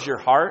absorbs your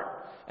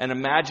heart and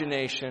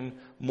imagination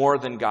more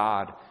than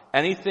God.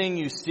 Anything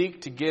you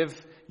seek to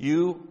give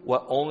you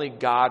what only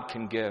God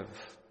can give.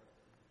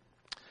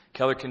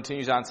 Keller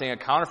continues on saying, a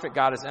counterfeit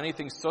God is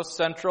anything so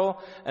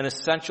central and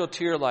essential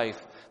to your life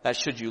that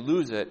should you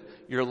lose it,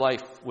 your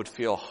life would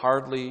feel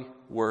hardly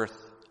worth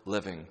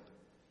living.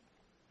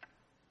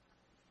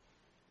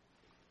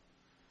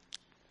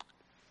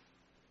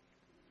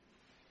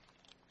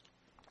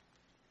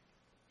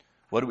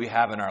 What do we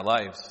have in our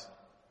lives?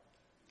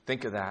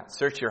 Think of that.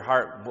 Search your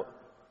heart.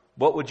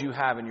 What would you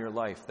have in your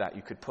life that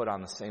you could put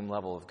on the same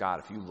level of God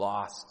if you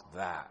lost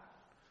that?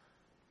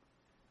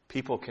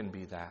 People can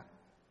be that.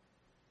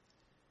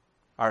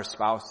 Our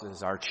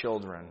spouses, our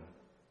children.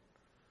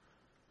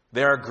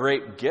 They are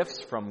great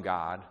gifts from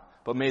God,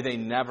 but may they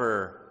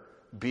never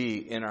be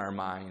in our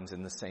minds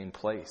in the same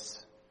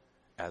place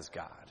as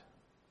God.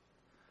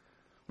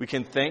 We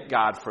can thank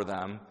God for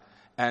them,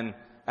 and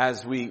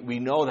as we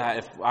know that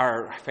if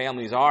our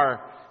families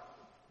are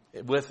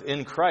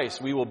within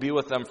Christ, we will be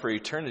with them for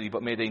eternity,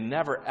 but may they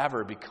never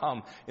ever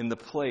become in the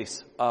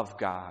place of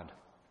God.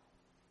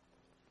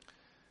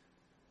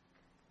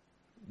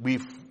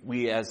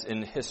 We as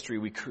in history,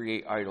 we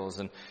create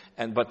idols,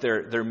 but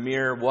they're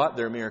mere what?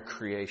 They're mere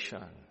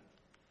creation.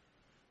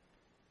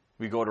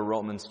 We go to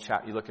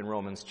you look in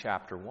Romans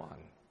chapter 1,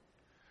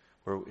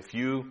 where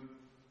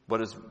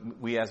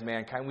we as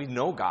mankind, we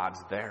know God's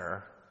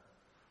there.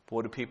 But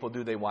what do people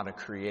do? They want to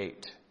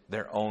create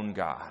their own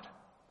God.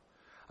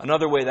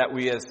 Another way that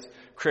we as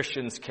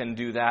Christians can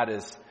do that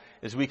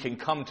is we can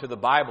come to the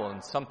Bible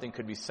and something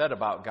could be said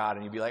about God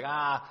and you'd be like,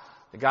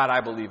 the God I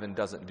believe in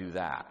doesn't do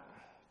that.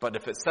 But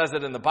if it says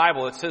it in the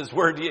Bible, it's His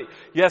word.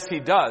 Yes, He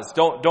does.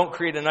 Don't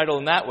create an idol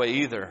in that way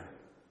either.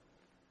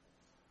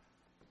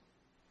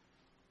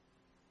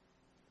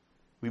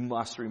 We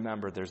must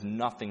remember there's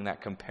nothing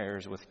that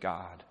compares with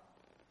God.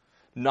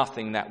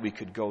 Nothing that we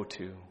could go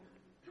to.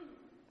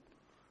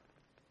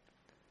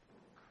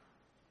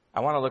 I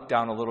want to look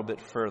down a little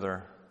bit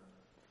further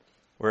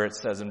where it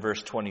says in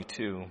verse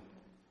 22.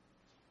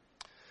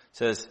 It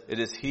says, it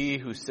is He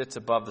who sits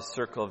above the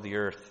circle of the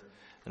earth,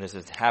 and His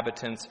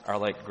inhabitants are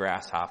like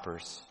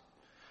grasshoppers,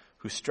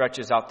 who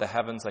stretches out the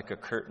heavens like a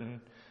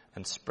curtain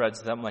and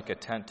spreads them like a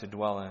tent to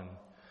dwell in,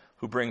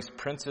 who brings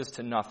princes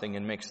to nothing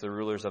and makes the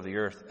rulers of the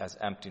earth as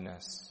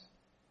emptiness.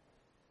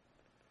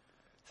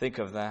 Think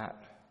of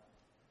that.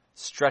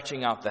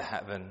 Stretching out the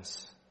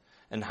heavens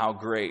and how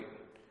great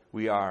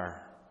we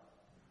are.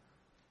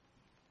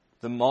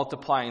 The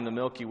multiplying the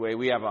Milky Way,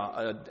 we have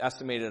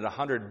estimated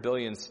 100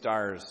 billion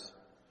stars.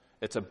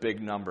 It's a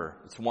big number.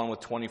 It's one with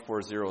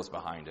 24 zeros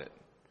behind it.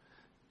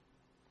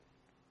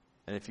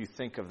 And if you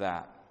think of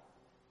that,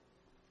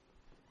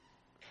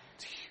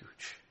 it's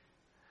huge.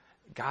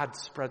 God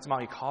spreads them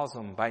out. He calls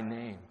them by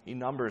name. He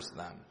numbers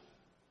them.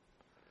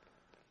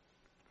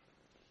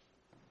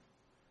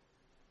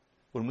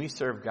 When we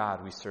serve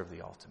God, we serve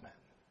the ultimate.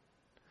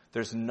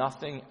 There's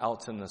nothing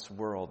else in this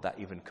world that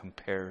even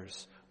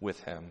compares with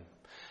Him.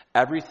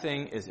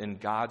 Everything is in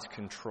God's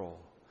control.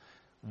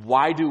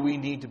 Why do we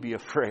need to be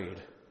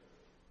afraid?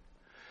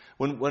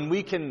 When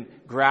we can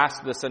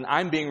grasp this, and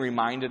I'm being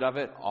reminded of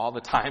it all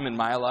the time in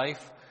my life,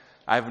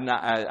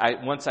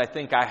 once I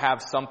think I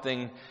have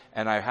something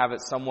and I have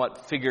it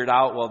somewhat figured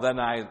out, well then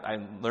I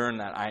learn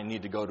that I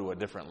need to go to a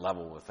different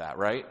level with that,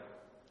 right?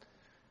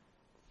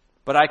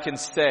 But I can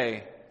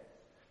say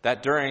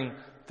that during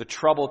the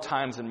troubled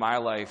times in my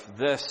life,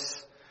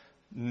 this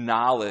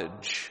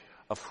knowledge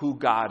of who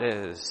God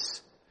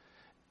is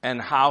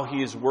and how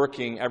He is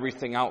working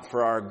everything out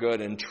for our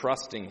good and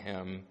trusting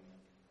Him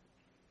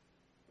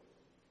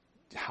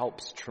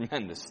helps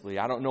tremendously.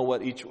 I don't know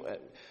what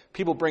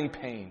people bring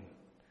pain.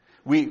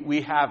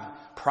 We have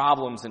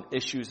problems and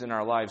issues in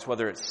our lives,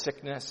 whether it's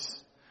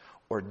sickness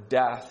or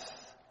death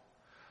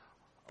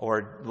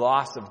or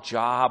loss of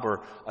job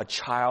or a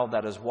child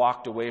that has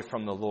walked away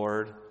from the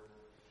Lord.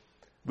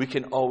 We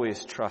can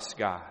always trust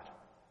God.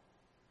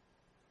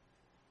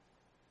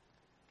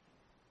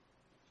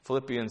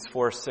 Philippians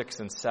 4, 6,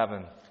 and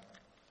 7.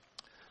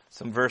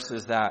 Some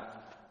verses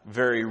that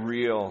very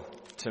real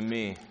to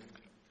me,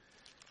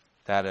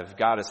 that if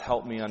God has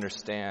helped me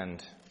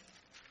understand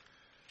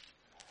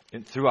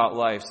throughout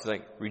life, it's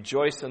like,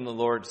 rejoice in the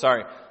Lord.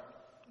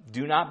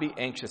 Do not be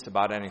anxious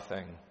about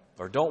anything,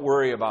 or don't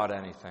worry about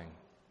anything.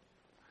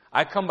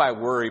 I come by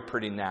worry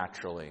pretty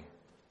naturally.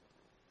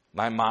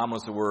 My mom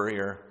was a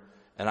worrier,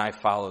 and I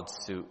followed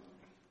suit.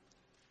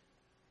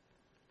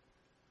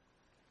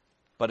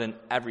 But in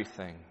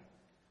everything,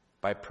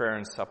 by prayer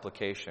and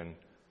supplication,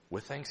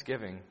 with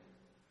thanksgiving,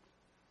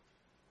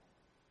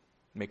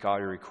 make all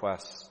your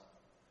requests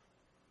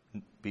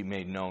be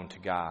made known to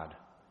God.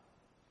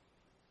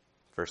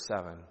 Verse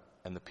 7,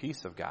 and the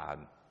peace of God,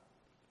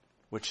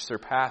 which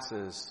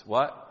surpasses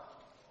what?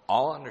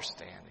 All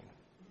understanding.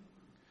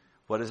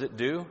 What does it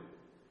do?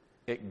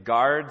 It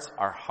guards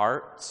our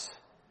hearts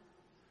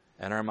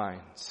and our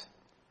minds.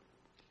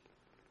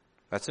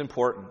 That's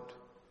important,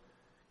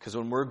 because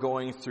when we're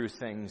going through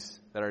things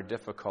that are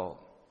difficult,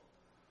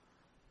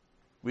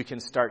 we can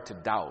start to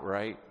doubt,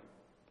 right?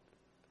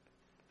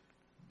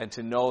 And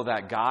to know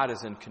that God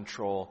is in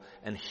control,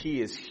 and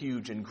He is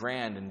huge and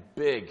grand and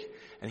big,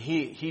 and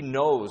He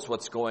knows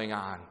what's going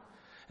on.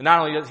 And not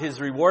only is His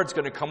reward's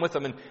going to come with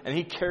Him, and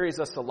He carries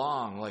us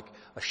along like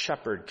a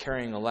shepherd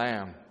carrying a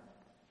lamb.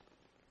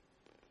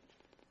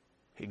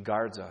 He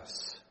guards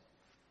us.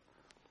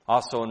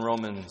 Also in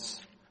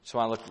Romans, just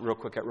want to look real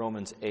quick at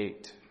Romans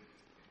 8,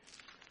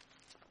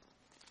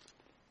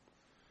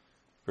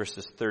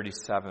 verses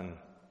 37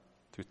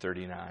 through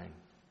 39.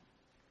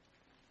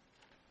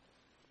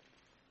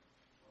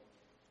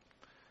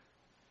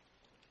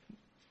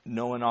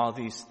 Knowing all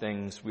these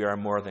things, we are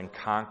more than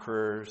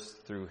conquerors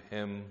through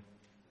Him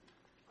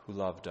who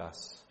loved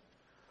us.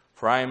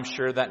 For I am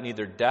sure that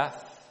neither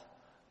death,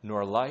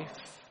 nor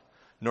life,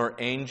 nor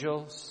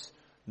angels,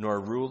 nor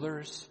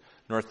rulers,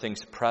 nor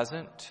things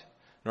present,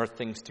 nor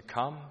things to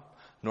come,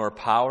 nor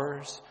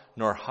powers,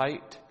 nor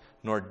height,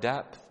 nor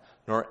depth,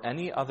 nor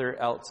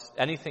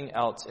anything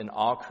else in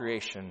all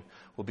creation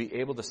will be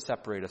able to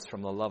separate us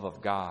from the love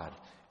of God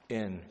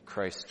in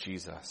Christ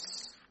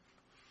Jesus.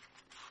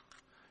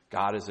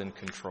 God is in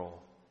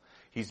control.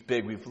 He's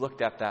big. We've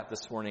looked at that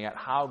this morning, at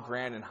how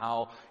grand and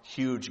how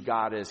huge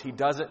God is. He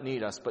doesn't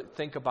need us, but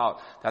think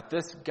about that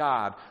this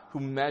God who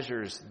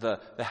measures the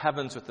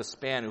heavens with a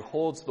span, who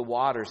holds the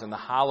waters in the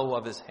hollow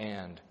of His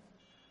hand,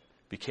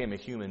 became a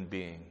human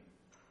being,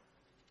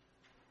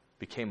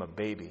 became a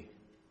baby,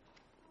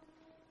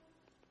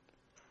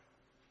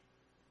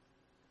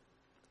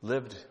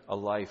 lived a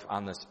life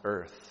on this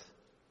earth,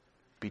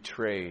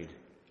 betrayed,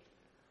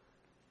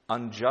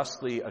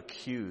 unjustly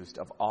accused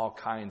of all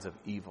kinds of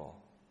evil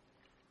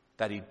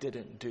that He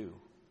didn't do.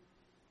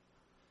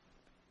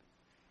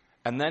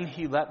 And then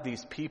He let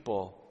these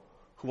people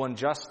who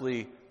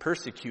unjustly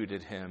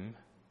persecuted Him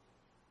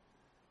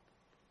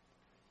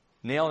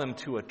nail Him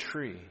to a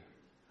tree,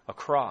 a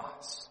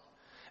cross,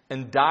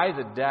 and die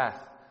the death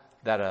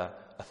that a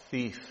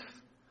thief,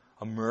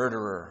 a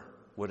murderer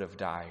would have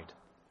died.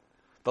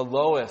 The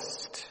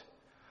lowest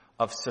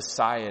of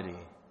society,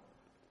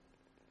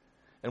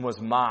 and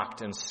was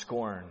mocked and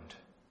scorned,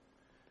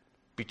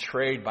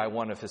 betrayed by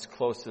one of His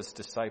closest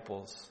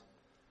disciples.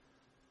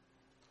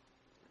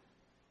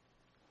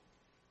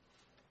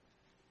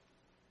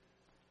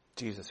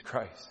 Jesus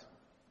Christ,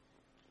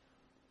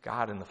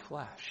 God in the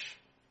flesh.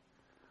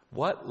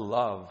 What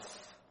love,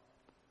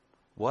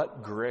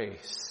 what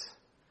grace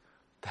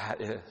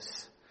that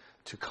is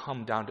to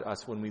come down to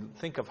us when we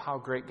think of how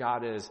great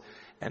God is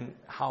and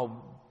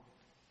how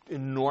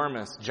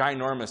enormous,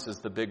 ginormous is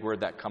the big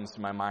word that comes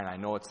to my mind. I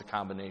know it's a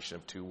combination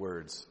of two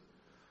words.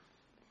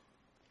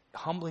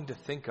 Humbling to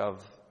think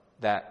of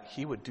that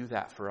He would do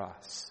that for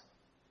us.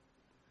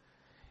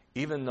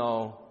 Even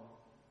though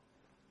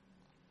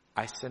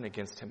I sin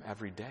against Him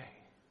every day.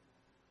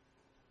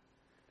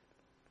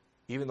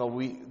 Even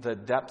though the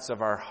depths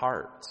of our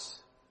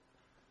hearts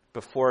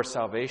before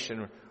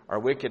salvation are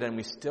wicked, and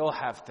we still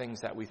have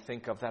things that we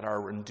think of that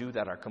are and do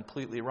that are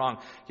completely wrong,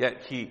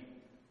 yet He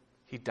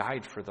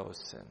died for those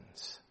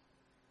sins.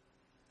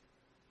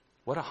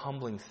 What a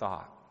humbling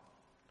thought.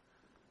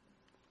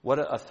 What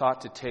a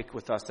thought to take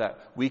with us, that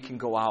we can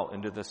go out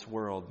into this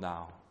world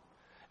now,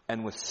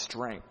 and with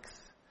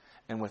strength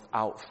and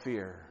without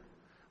fear,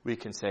 we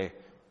can say,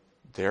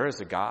 there is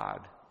a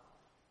God,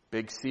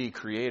 big C,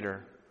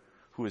 creator,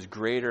 who is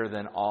greater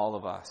than all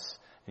of us.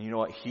 And you know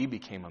what? He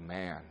became a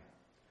man.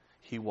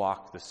 He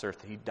walked this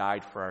earth. He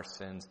died for our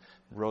sins,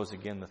 rose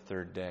again the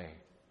third day.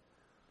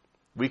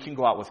 We can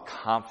go out with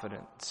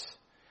confidence.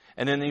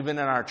 And then even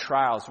in our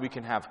trials, we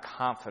can have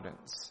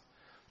confidence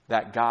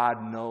that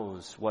God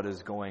knows what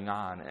is going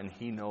on, and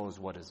He knows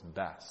what is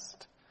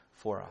best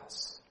for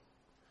us.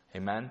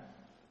 Amen?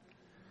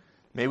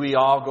 May we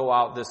all go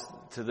out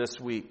this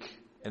week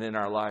and in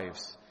our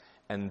lives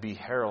and be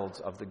heralds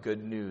of the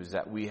good news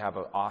that we have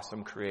an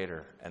awesome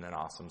Creator and an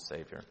awesome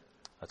Savior.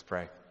 Let's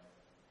pray.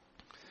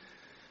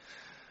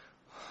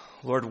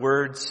 Lord,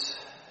 words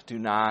do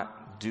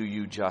not do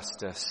you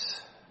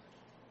justice.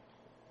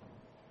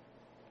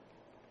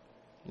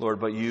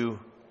 Lord, but you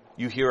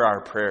hear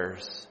our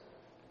prayers.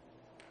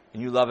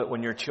 And you love it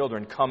when your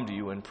children come to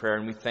you in prayer,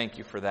 and we thank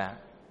you for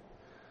that.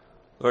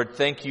 Lord,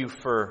 thank you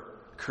for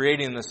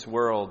creating this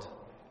world.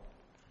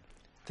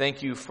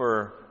 Thank you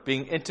for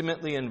being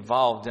intimately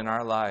involved in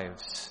our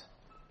lives,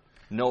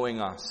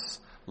 knowing us,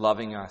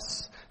 loving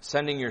us,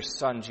 sending your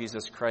Son,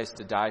 Jesus Christ,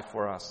 to die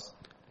for us.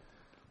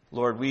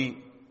 Lord,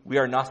 we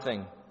are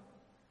nothing,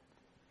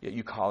 yet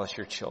you call us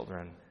your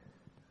children.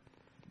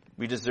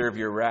 We deserve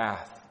your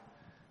wrath,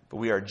 but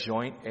we are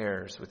joint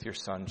heirs with your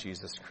Son,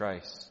 Jesus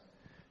Christ.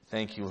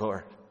 Thank you,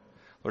 Lord.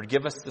 Lord,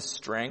 give us the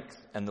strength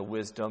and the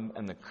wisdom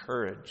and the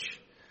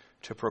courage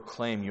to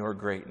proclaim your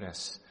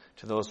greatness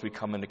to those we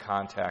come into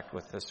contact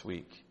with this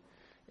week.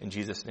 In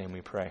Jesus' name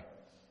we pray.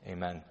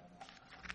 Amen.